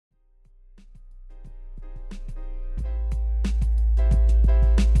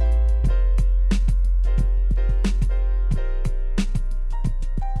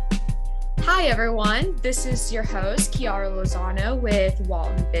Hi everyone, this is your host Kiara Lozano with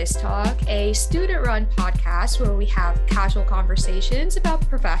Walton Biz Talk, a student-run podcast where we have casual conversations about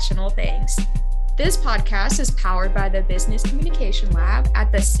professional things. This podcast is powered by the Business Communication Lab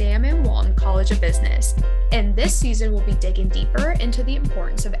at the Sam and Walton College of Business, and this season we'll be digging deeper into the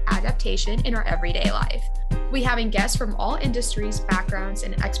importance of adaptation in our everyday life. We having guests from all industries, backgrounds,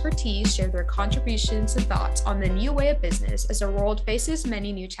 and expertise share their contributions and thoughts on the new way of business as the world faces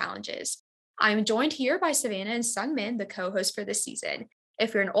many new challenges. I'm joined here by Savannah and Sungmin, the co-hosts for this season.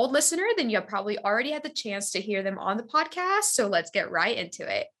 If you're an old listener, then you probably already had the chance to hear them on the podcast, so let's get right into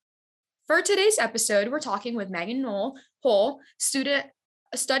it. For today's episode, we're talking with Megan Hull,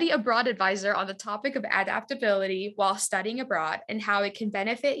 study abroad advisor on the topic of adaptability while studying abroad and how it can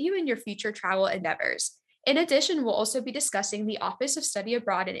benefit you in your future travel endeavors. In addition, we'll also be discussing the Office of Study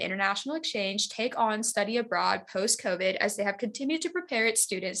Abroad and International Exchange take on study abroad post-COVID as they have continued to prepare its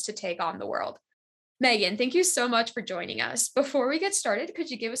students to take on the world. Megan, thank you so much for joining us. Before we get started,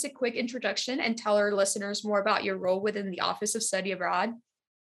 could you give us a quick introduction and tell our listeners more about your role within the Office of Study Abroad?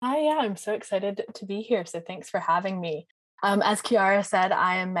 Hi, I'm so excited to be here. So thanks for having me. As Kiara said,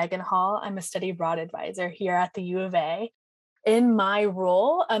 I am Megan Hall. I'm a study abroad advisor here at the U of A. In my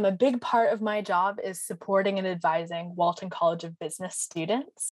role, a big part of my job is supporting and advising Walton College of Business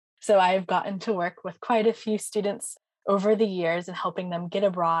students. So I've gotten to work with quite a few students over the years and helping them get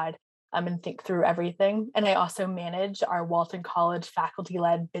abroad and think through everything. And I also manage our Walton College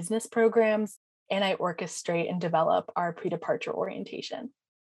faculty-led business programs, and I orchestrate and develop our pre-departure orientation.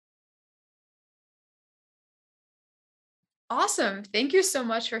 Awesome. Thank you so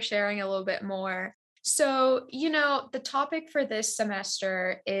much for sharing a little bit more. So, the topic for this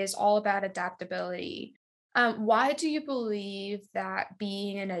semester is all about adaptability. Why do you believe that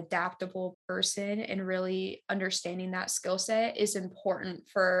being an adaptable person and really understanding that skill set is important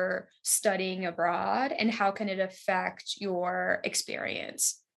for studying abroad, and how can it affect your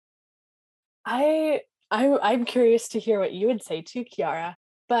experience? I'm curious to hear what you would say too, Kiara.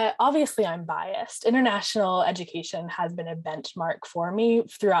 But obviously, I'm biased. International education has been a benchmark for me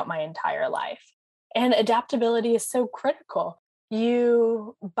throughout my entire life. And adaptability is so critical.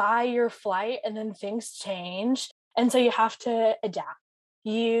 You buy your flight and then things change. And so you have to adapt.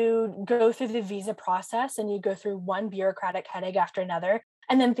 You go through the visa process and you go through one bureaucratic headache after another,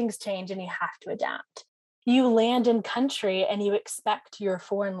 and then things change and you have to adapt. You land in country and you expect your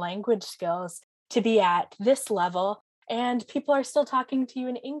foreign language skills to be at this level, and people are still talking to you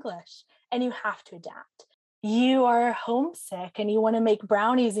in English, and you have to adapt. You are homesick and you want to make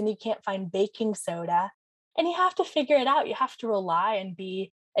brownies and you can't find baking soda, and you have to figure it out. You have to rely and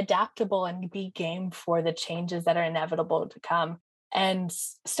be adaptable and be game for the changes that are inevitable to come. And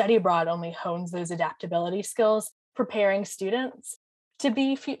study abroad only hones those adaptability skills, preparing students to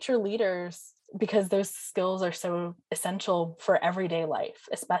be future leaders, because those skills are so essential for everyday life,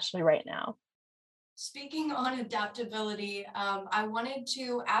 especially right now. Speaking on adaptability, I wanted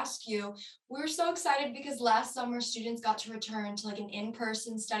to ask you, we're so excited because last summer students got to return to an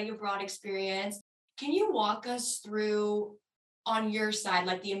in-person study abroad experience. Can you walk us through on your side,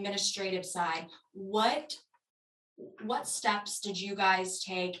 the administrative side, what steps did you guys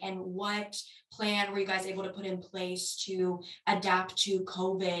take and what plan were you guys able to put in place to adapt to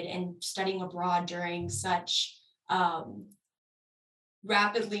COVID and studying abroad during such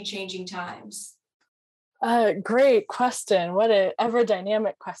rapidly changing times? Great question. What a ever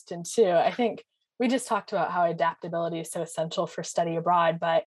dynamic question too. I think we just talked about how adaptability is so essential for study abroad,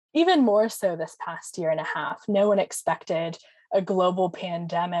 but even more so this past year and a half. No one expected a global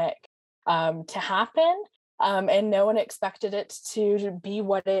pandemic to happen, and no one expected it to be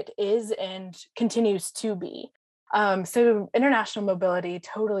what it is and continues to be. So international mobility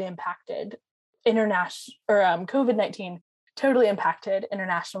totally impacted COVID-19 totally impacted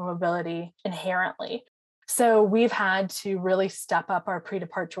international mobility inherently. So we've had to really step up our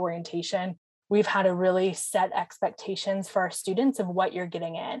pre-departure orientation. We've had to really set expectations for our students of what you're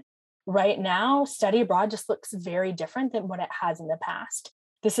getting in. Right now, study abroad just looks very different than what it has in the past.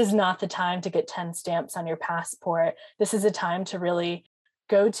 This is not the time to get 10 stamps on your passport. This is a time to really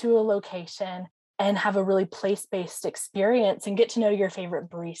go to a location and have a really place-based experience and get to know your favorite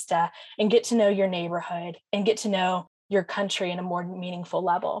barista and get to know your neighborhood and get to know your country in a more meaningful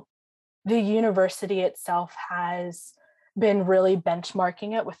level. The university itself has been really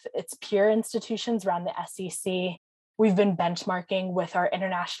benchmarking it with its peer institutions around the SEC. We've been benchmarking with our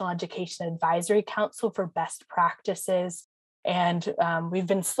International Education Advisory Council for best practices, and we've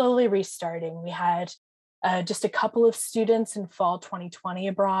been slowly restarting. We had just a couple of students in fall 2020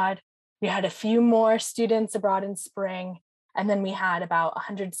 abroad. We had a few more students abroad in spring, And then we had about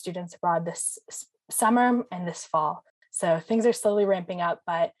 100 students abroad this summer and this fall. So things are slowly ramping up,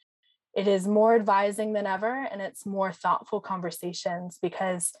 but it is more advising than ever, and it's more thoughtful conversations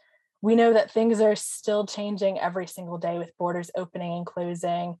because we know that things are still changing every single day with borders opening and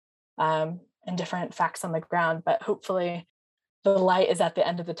closing, and different facts on the ground. But hopefully the light is at the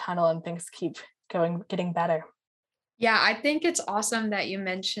end of the tunnel and things keep getting better. Yeah, I think it's awesome that you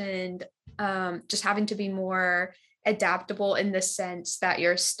mentioned just having to be more adaptable in the sense that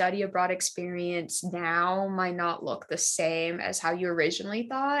your study abroad experience now might not look the same as how you originally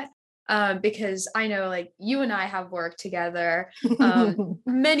thought. Because I know like you and I have worked together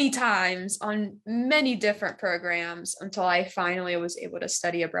many times on many different programs until I finally was able to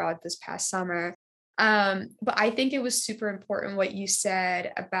study abroad this past summer. But I think it was super important what you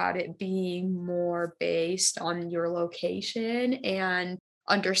said about it being more based on your location and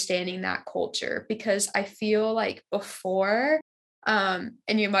understanding that culture, because I feel like before, and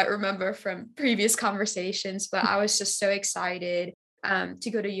you might remember from previous conversations, but I was just so excited to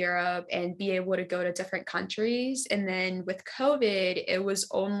go to Europe and be able to go to different countries. And then with COVID, it was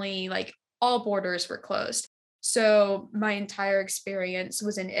only like all borders were closed. So my entire experience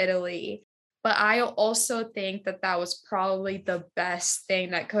was in Italy. But I also think that that was probably the best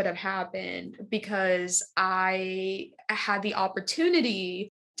thing that could have happened because I had the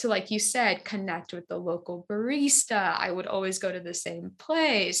opportunity to, like you said, connect with the local barista. I would always go to the same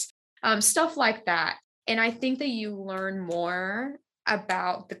place, stuff like that. And I think that you learn more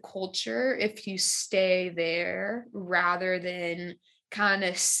about the culture if you stay there rather than kind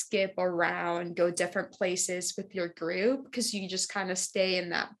of skip around, go different places with your group because you just kind of stay in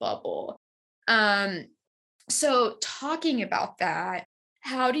that bubble. Um, so talking about that,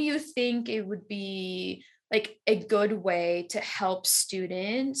 how do you think it would be like a good way to help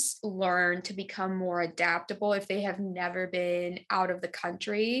students learn to become more adaptable if they have never been out of the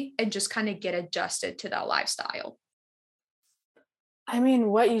country and just kind of get adjusted to that lifestyle? I mean,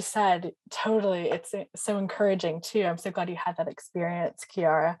 what you said, totally. It's so encouraging too. I'm so glad you had that experience,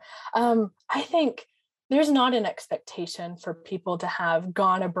 Kiara. I think there's not an expectation for people to have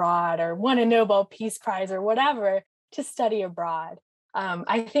gone abroad or won a Nobel Peace Prize or whatever to study abroad.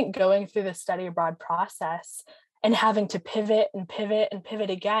 I think going through the study abroad process and having to pivot and pivot and pivot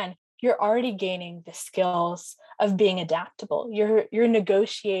again, you're already gaining the skills of being adaptable. You're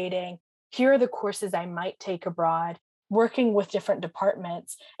negotiating. Here are the courses I might take abroad, working with different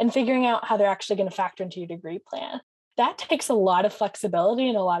departments and figuring out how they're actually going to factor into your degree plan. That takes a lot of flexibility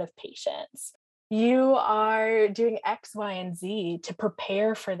and a lot of patience. You are doing X, Y, and Z to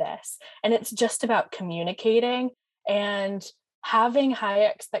prepare for this. And it's just about communicating and having high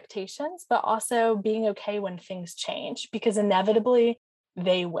expectations, but also being okay when things change, because inevitably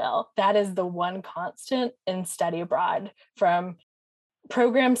they will. That is the one constant in study abroad, from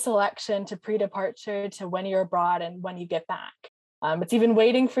program selection to pre-departure to when you're abroad and when you get back. It's even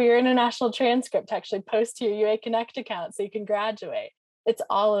waiting for your international transcript to actually post to your UA Connect account so you can graduate. It's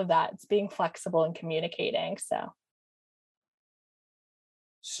all of that. It's being flexible and communicating. So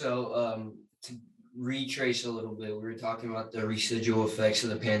to retrace a little bit, we were talking about the residual effects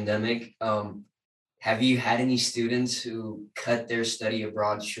of the pandemic. Have you had any students who cut their study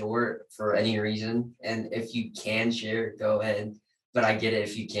abroad short for any reason? And if you can share, go ahead. But I get it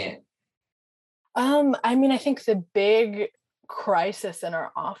if you can't. I mean, I think the big crisis in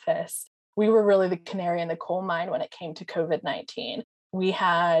our office, we were really the canary in the coal mine when it came to COVID-19. We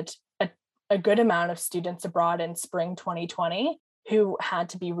had a good amount of students abroad in spring 2020 who had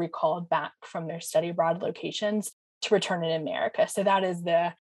to be recalled back from their study abroad locations to return in America. So that is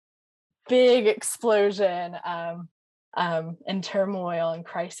the big explosion and turmoil and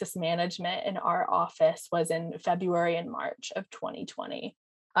crisis management in our office was in February and March of 2020.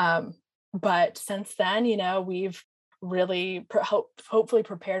 But since then, we've really hopefully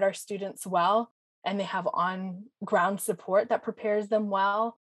prepared our students well, and they have on-ground support that prepares them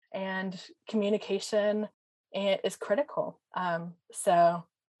well, and communication is critical. So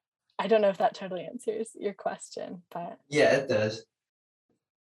I don't know if that totally answers your question, but Yeah, it does.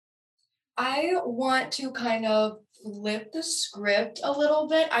 I want to kind of flip the script a little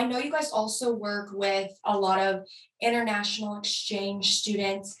bit. I know you guys also work with a lot of international exchange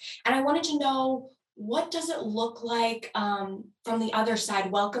students, and I wanted to know, what does it look like from the other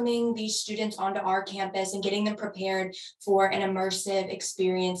side, welcoming these students onto our campus and getting them prepared for an immersive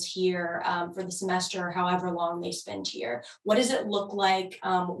experience here for the semester or however long they spend here? What does it look like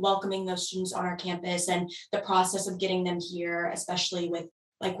welcoming those students on our campus and the process of getting them here, especially with,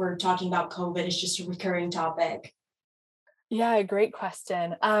 like we're talking about, COVID is just a recurring topic? Yeah, great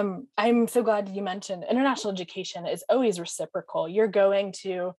question. I'm so glad you mentioned international education is always reciprocal. You're going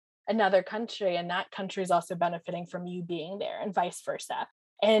to another country, and that country is also benefiting from you being there, and vice versa.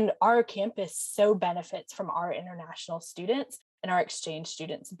 And our campus so benefits from our international students and our exchange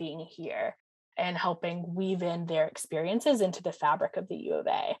students being here and helping weave in their experiences into the fabric of the U of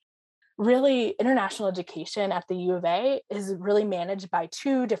A. Really, international education at the U of A is really managed by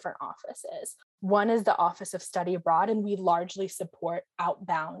two different offices. One is the Office of Study Abroad, and we largely support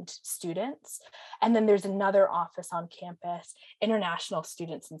outbound students. And then there's another office on campus, International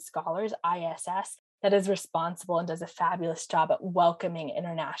Students and Scholars, ISS, that is responsible and does a fabulous job at welcoming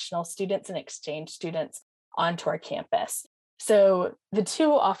international students and exchange students onto our campus. So the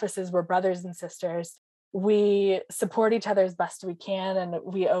two offices were brothers and sisters. We support each other as best we can, and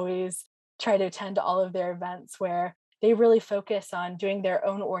we always try to attend all of their events where they really focus on doing their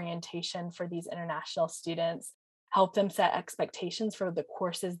own orientation for these international students, help them set expectations for the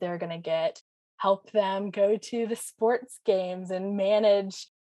courses they're going to get, help them go to the sports games and manage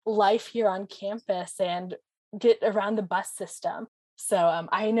life here on campus and get around the bus system. So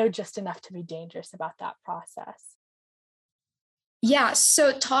I know just enough to be dangerous about that process. Yeah,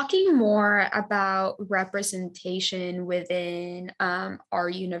 so talking more about representation within our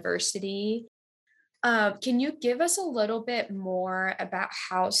university, can you give us a little bit more about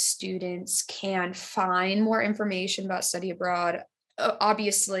how students can find more information about study abroad?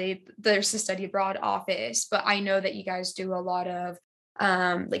 Obviously, there's the study abroad office, but I know that you guys do a lot of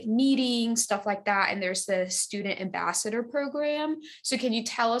like meetings, stuff like that, and there's the student ambassador program. So can you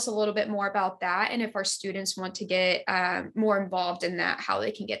tell us a little bit more about that, and if our students want to get more involved in that, how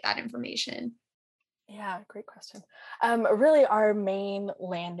they can get that information? Yeah, great question. Really, our main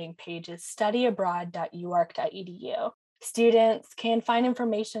landing page is studyabroad.uark.edu. Students can find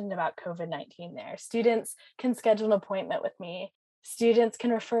information about COVID-19 there. Students can schedule an appointment with me. Students can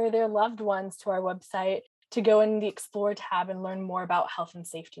refer their loved ones to our website to go in the Explore tab and learn more about health and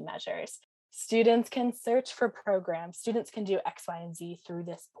safety measures. Students can search for programs. Students can do X, Y, and Z through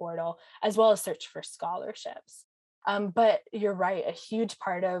this portal, as well as search for scholarships. But you're right, a huge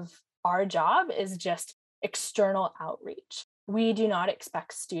part of our job is just external outreach. We do not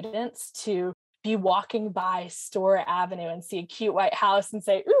expect students to be walking by Store Avenue and see a cute white house and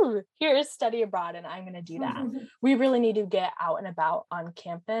say, ooh, here's study abroad, and I'm going to do that. We really need to get out and about on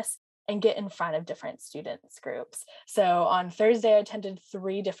campus and get in front of different students groups. So on Thursday, I attended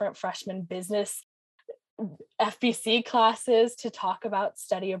 3 different freshman business FBC classes to talk about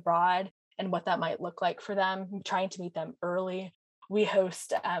study abroad and what that might look like for them, trying to meet them early. We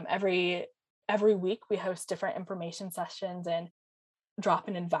host every week, we host different information sessions and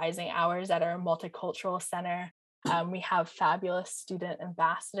drop-in advising hours at our multicultural center. We have fabulous student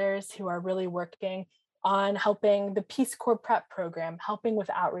ambassadors who are really working on helping the Peace Corps prep program, helping with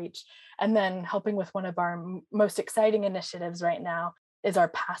outreach, and then helping with one of our most exciting initiatives right now is our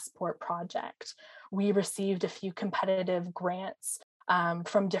passport project. We received a few competitive grants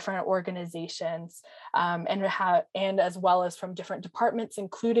from different organizations and as well as from different departments,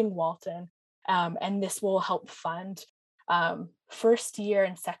 including Walton. And this will help fund first year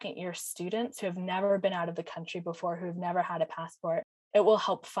and second year students who have never been out of the country before, who have never had a passport. It will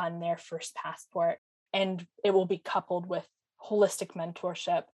help fund their first passport, and it will be coupled with holistic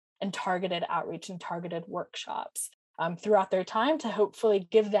mentorship and targeted outreach and targeted workshops throughout their time to hopefully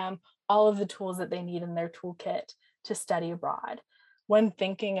give them all of the tools that they need in their toolkit to study abroad. When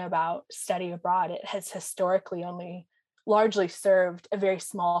thinking about study abroad, it has historically only largely served a very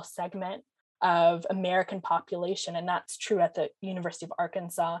small segment of American population, and that's true at the University of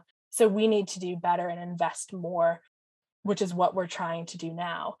Arkansas. So we need to do better and invest more, which is what we're trying to do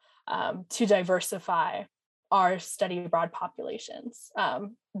now, to diversify our study abroad populations,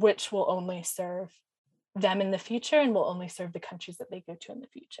 which will only serve them in the future and will only serve the countries that they go to in the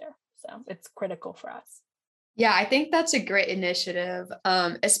future. So it's critical for us. Yeah, I think that's a great initiative,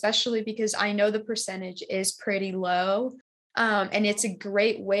 especially because I know the percentage is pretty low. And it's a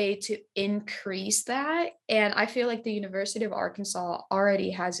great way to increase that. And I feel like the University of Arkansas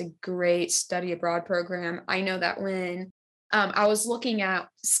already has a great study abroad program. I know that when I was looking at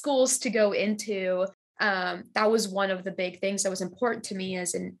schools to go into, that was one of the big things that was important to me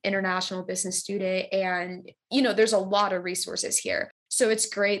as an international business student. And, there's a lot of resources here. So it's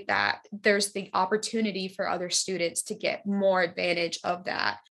great that there's the opportunity for other students to get more advantage of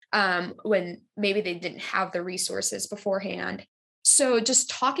that when maybe they didn't have the resources beforehand. So just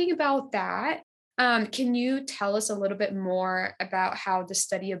talking about that, can you tell us a little bit more about how the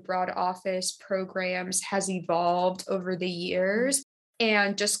study abroad office programs has evolved over the years,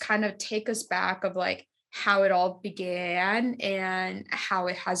 and just kind of take us back of like how it all began and how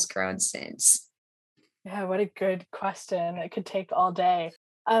it has grown since. Yeah, what a good question. It could take all day.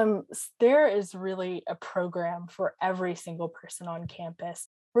 There is really a program for every single person on campus,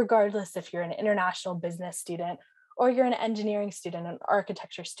 regardless if you're an international business student or you're an engineering student, an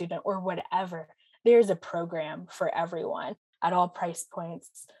architecture student, or whatever. There's a program for everyone at all price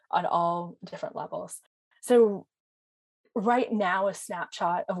points, at all different levels. So right now, a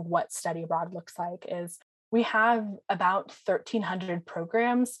snapshot of what study abroad looks like is we have about 1,300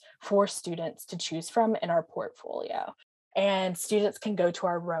 programs for students to choose from in our portfolio. And students can go to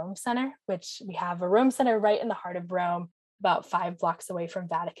our Rome Center, which we have a Rome Center right in the heart of Rome, about 5 blocks away from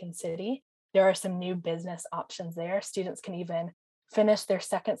Vatican City. There are some new business options there. Students can even finish their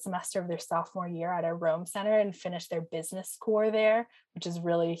second semester of their sophomore year at our Rome Center and finish their business core there, which is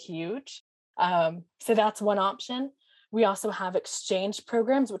really huge. So that's one option. We also have exchange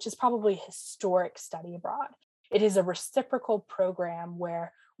programs, which is probably historic study abroad. It is a reciprocal program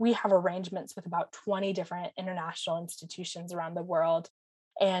where we have arrangements with about 20 different international institutions around the world.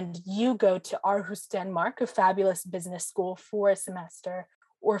 And you go to Aarhus, Denmark, a fabulous business school for a semester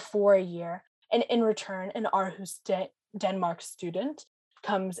or for a year. And in return, an Aarhus, Denmark student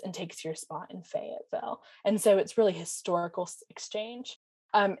comes and takes your spot in Fayetteville. And so it's really historical exchange.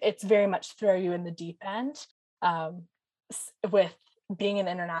 It's very much throw you in the deep end. With being an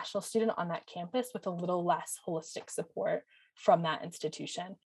international student on that campus with a little less holistic support from that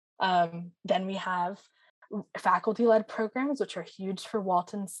institution. Then we have faculty-led programs, which are huge for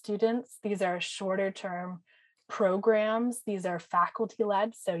Walton students. These are shorter term programs. These are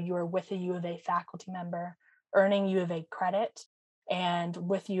faculty-led, so you are with a U of A faculty member, earning U of A credit, and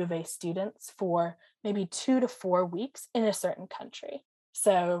with U of A students for maybe 2 to 4 weeks in a certain country.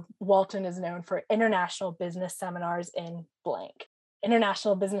 So Walton is known for international business seminars in blank.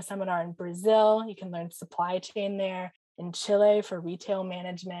 International business seminar in Brazil, you can learn supply chain there. In Chile for retail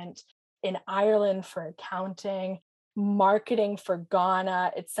management. In Ireland for accounting. Marketing for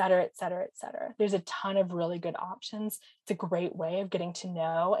Ghana, et cetera, et cetera, et cetera. There's a ton of really good options. It's a great way of getting to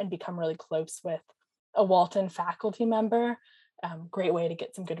know and become really close with a Walton faculty member. Great way to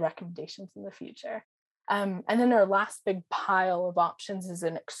get some good recommendations in the future. And then our last big pile of options is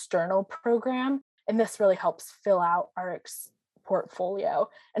an external program. And this really helps fill out our portfolio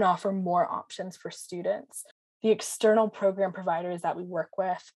and offer more options for students. The external program providers that we work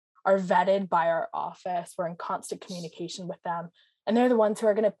with are vetted by our office. We're in constant communication with them. And they're the ones who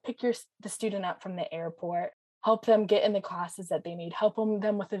are going to pick the student up from the airport, help them get in the classes that they need, help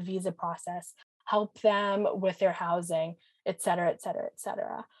them with the visa process, help them with their housing, et cetera, et cetera, et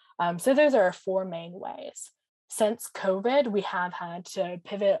cetera. So those are our 4 main ways. Since COVID, we have had to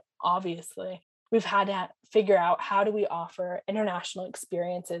pivot, obviously. We've had to figure out how do we offer international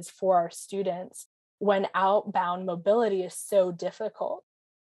experiences for our students when outbound mobility is so difficult.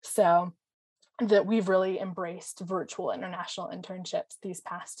 So that we've really embraced virtual international internships these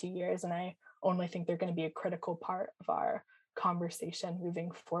past 2 years. And I only think they're going to be a critical part of our conversation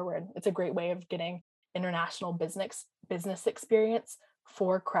moving forward. It's a great way of getting international business experience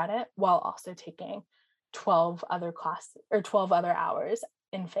for credit while also taking 12 other hours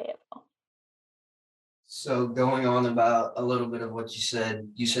in Fayetteville. So going on about a little bit of what you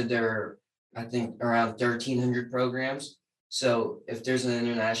said there are, I think, around 1,300 programs. So if there's an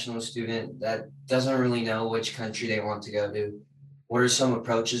international student that doesn't really know which country they want to go to, what are some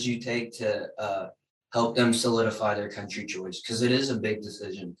approaches you take to help them solidify their country choice? Because it is a big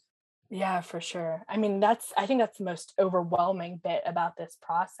decision. Yeah, for sure. I mean, I think that's the most overwhelming bit about this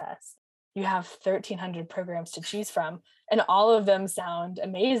process. You have 1,300 programs to choose from, and all of them sound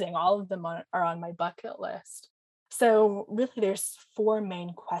amazing. All of them are on my bucket list. So really, there's 4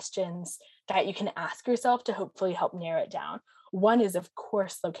 main questions that you can ask yourself to hopefully help narrow it down. One is, of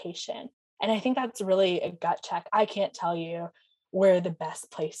course, location. And I think that's really a gut check. I can't tell you where the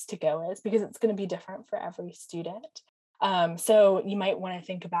best place to go is because it's going to be different for every student. So you might want to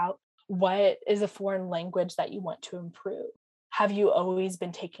think about what is a foreign language that you want to improve. Have you always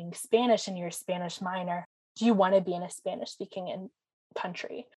been taking Spanish in your Spanish minor? Do you want to be in a Spanish-speaking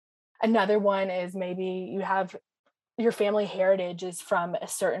country? Another one is maybe you have your family heritage is from a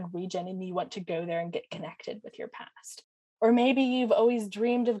certain region and you want to go there and get connected with your past. Or maybe you've always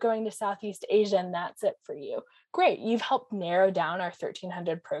dreamed of going to Southeast Asia and that's it for you. Great, you've helped narrow down our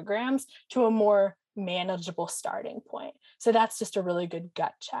 1,300 programs to a more manageable starting point. So that's just a really good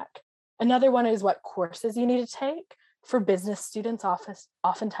gut check. Another one is what courses you need to take. For business students,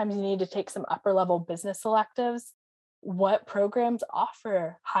 oftentimes you need to take some upper level business electives. What programs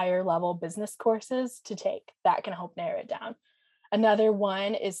offer higher level business courses to take? That can help narrow it down. Another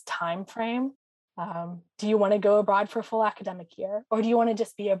one is time frame. Do you want to go abroad for a full academic year, or do you want to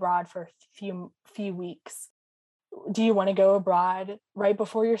just be abroad for a few weeks? Do you want to go abroad right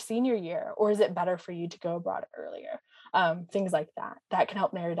before your senior year, or is it better for you to go abroad earlier? Things like that can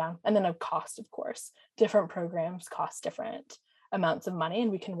help narrow down. And then of cost, of course, different programs cost different amounts of money,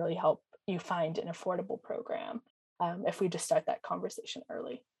 and we can really help you find an affordable program if we just start that conversation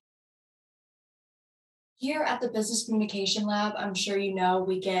early. Here at the Business Communication Lab, I'm sure you know,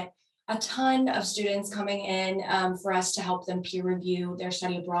 we get a ton of students coming in for us to help them peer review their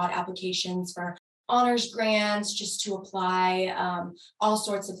study abroad applications for honors grants, just to apply, all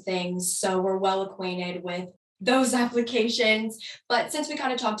sorts of things. So we're well acquainted with those applications. But since we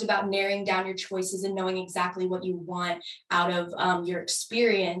kind of talked about narrowing down your choices and knowing exactly what you want out of your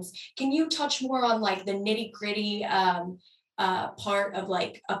experience, can you touch more on like the nitty gritty part of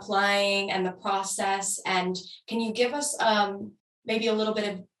like applying and the process? And can you give us maybe a little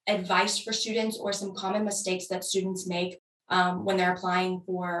bit of advice for students or some common mistakes that students make when they're applying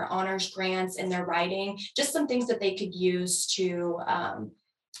for honors grants in their writing? Just some things that they could use to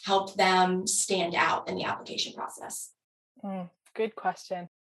help them stand out in the application process. Good question.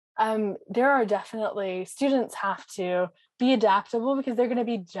 There are definitely, students have to be adaptable because they're going to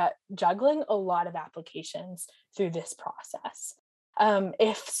be juggling a lot of applications through this process.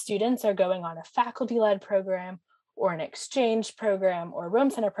 If students are going on a faculty-led program or an exchange program or a Rome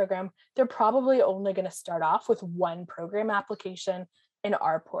Center program, they're probably only going to start off with one program application in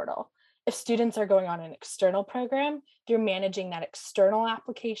our portal. If students are going on an external program, they're managing that external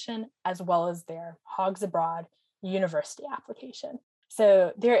application as well as their Hogs Abroad university application.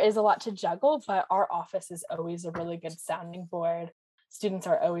 So there is a lot to juggle, but our office is always a really good sounding board. Students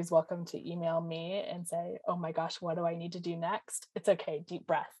are always welcome to email me and say, oh my gosh, what do I need to do next? It's okay, deep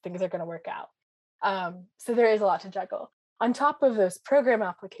breath, things are going to work out. So there is a lot to juggle. On top of those program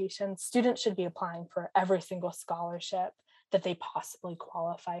applications, students should be applying for every single scholarship that they possibly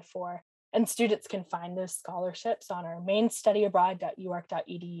qualify for. And students can find those scholarships on our main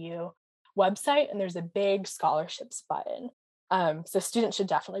studyabroad.uark.edu website, and there's a big scholarships button. So students should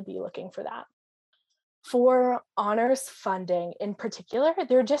definitely be looking for that. For honors funding in particular,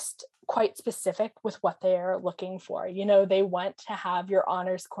 they're just quite specific with what they're looking for. You know, they want to have your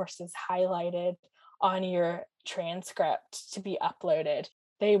honors courses highlighted on your transcript to be uploaded.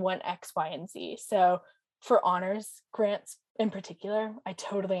 They want X, Y, and Z. So for honors grants in particular, I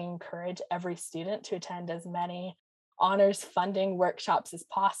totally encourage every student to attend as many honors funding workshops as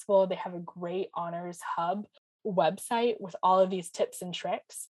possible. They have a great honors hub website with all of these tips and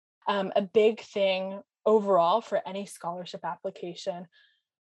tricks. A big thing overall for any scholarship application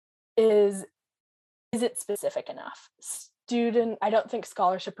is it specific enough? I don't think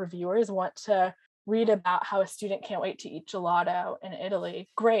scholarship reviewers want to read about how a student can't wait to eat gelato in Italy.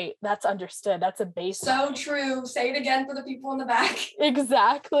 Great, that's understood. That's a basic. So true. Say it again for the people in the back.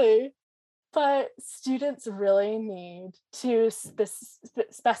 Exactly. But students really need to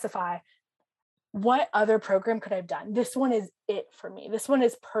specify, what other program could I have done? This one is it for me. This one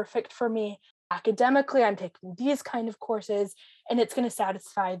is perfect for me. Academically, I'm taking these kind of courses, and it's going to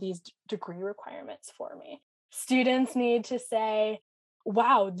satisfy these degree requirements for me. Students need to say,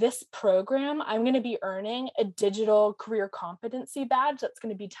 wow, this program, I'm going to be earning a digital career competency badge that's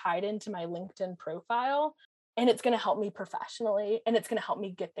going to be tied into my LinkedIn profile, and it's going to help me professionally, and it's going to help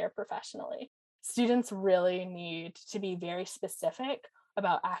me get there professionally. Students really need to be very specific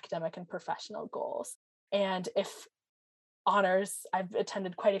about academic and professional goals. And if honors, I've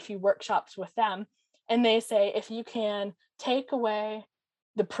attended quite a few workshops with them, and they say, if you can take away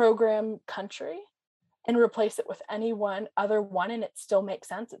the program country and replace it with any other one and it still makes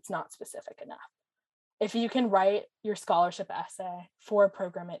sense, it's not specific enough. If you can write your scholarship essay for a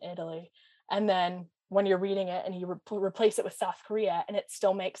program in Italy, and then when you're reading it and you replace it with South Korea and it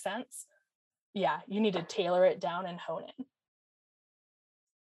still makes sense, yeah, you need to tailor it down and hone it.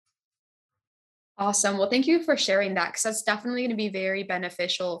 Awesome. Well, thank you for sharing that, because that's definitely going to be very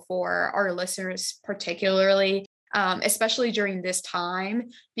beneficial for our listeners, particularly, especially during this time,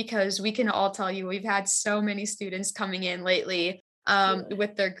 because we can all tell you we've had so many students coming in lately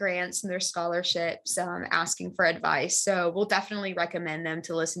with their grants and their scholarships, asking for advice. So we'll definitely recommend them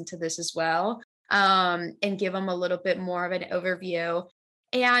to listen to this as well, and give them a little bit more of an overview.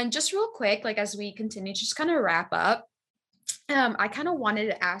 And just real quick, like as we continue, just kind of wrap up, I kind of wanted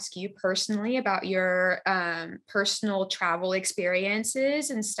to ask you personally about your personal travel experiences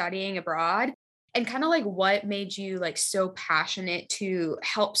and studying abroad, and kind of like what made you like so passionate to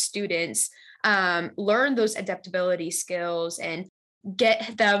help students learn those adaptability skills and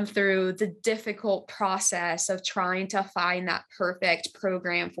get them through the difficult process of trying to find that perfect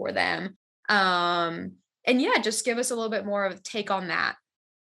program for them. And yeah, just give us a little bit more of a take on that.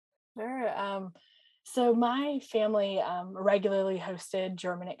 Sure. So my family regularly hosted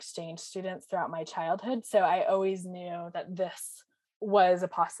German exchange students throughout my childhood. So I always knew that this was a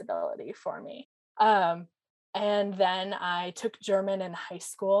possibility for me. And then I took German in high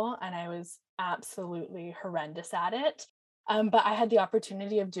school and I was absolutely horrendous at it. But I had the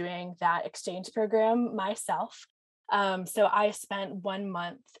opportunity of doing that exchange program myself. So I spent 1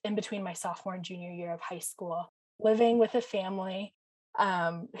 month in between my sophomore and junior year of high school living with a family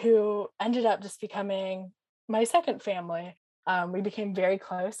who ended up just becoming my second family. We became very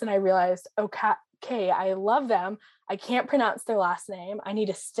close and I realized, okay, I love them. I can't pronounce their last name. I need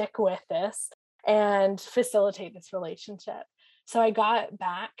to stick with this and facilitate this relationship. So I got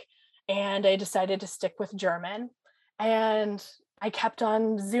back and I decided to stick with German. And I kept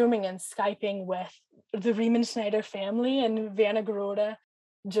on Zooming and Skyping with the Riemenschneider family in Wernigerode,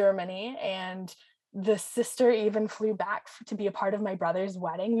 Germany. And the sister even flew back to be a part of my brother's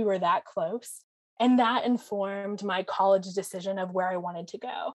wedding. We were that close. And that informed my college decision of where I wanted to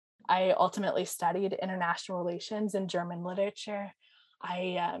go. I ultimately studied international relations and German literature.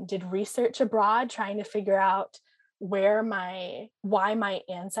 I did research abroad, trying to figure out why my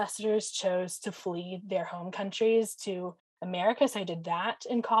ancestors chose to flee their home countries to America. So I did that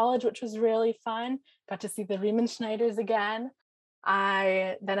in college, which was really fun. Got to see the Riemenschneiders again.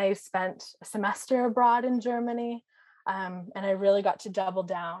 I spent a semester abroad in Germany, and I really got to double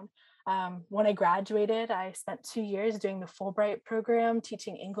down. When I graduated, I spent 2 years doing the Fulbright program,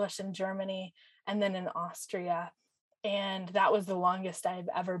 teaching English in Germany and then in Austria. And that was the longest I've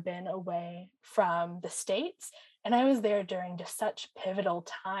ever been away from the States. And I was there during just such pivotal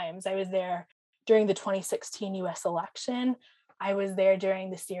times. I was there during the 2016 US election. I was there during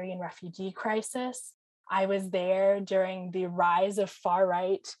the Syrian refugee crisis. I was there during the rise of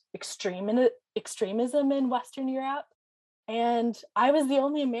far-right extremism in Western Europe. And I was the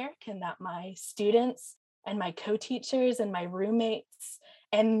only American that my students and my co-teachers and my roommates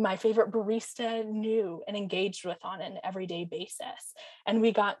and my favorite barista knew and engaged with on an everyday basis. And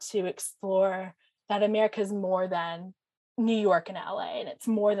we got to explore that America is more than New York and LA, and it's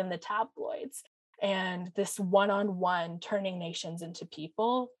more than the tabloids. And this one-on-one turning nations into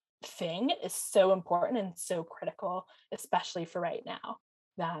people thing is so important and so critical, especially for right now,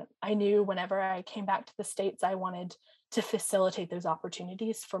 that I knew whenever I came back to the States, I wanted to facilitate those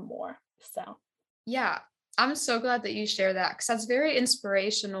opportunities for more. So, yeah. I'm so glad that you share that because that's very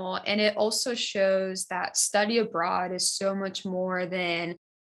inspirational. And it also shows that study abroad is so much more than,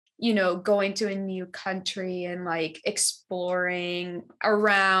 going to a new country and like exploring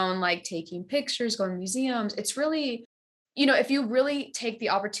around, like taking pictures, going to museums. It's really, if you really take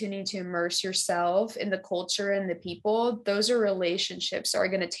the opportunity to immerse yourself in the culture and the people, those are relationships that are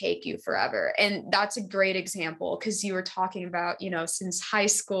going to take you forever. And that's a great example because you were talking about, since high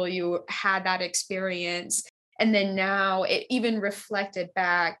school, you had that experience. And then now it even reflected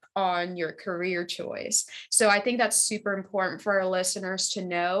back on your career choice. So I think that's super important for our listeners to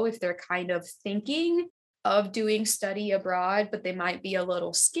know if they're kind of thinking of doing study abroad, but they might be a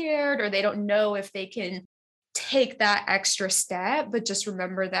little scared or they don't know if they can take that extra step, but just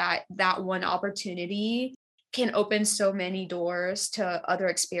remember that that one opportunity can open so many doors to other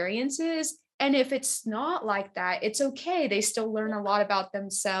experiences. And if it's not like that, it's okay. They still learn a lot about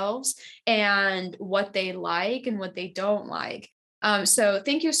themselves and what they like and what they don't like. So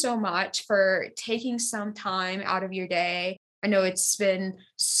thank you so much for taking some time out of your day. I know it's been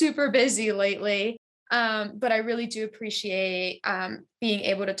super busy lately. But I really do appreciate being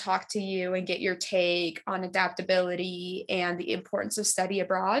able to talk to you and get your take on adaptability and the importance of study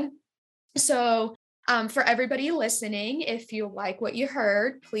abroad. So for everybody listening, if you like what you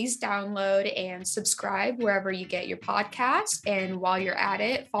heard, please download and subscribe wherever you get your podcast. And while you're at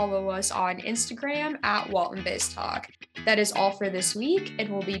it, follow us on Instagram at Walton Biz Talk. That is all for this week, and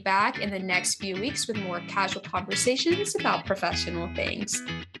we'll be back in the next few weeks with more casual conversations about professional things.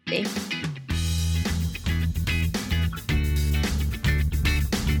 Thank you.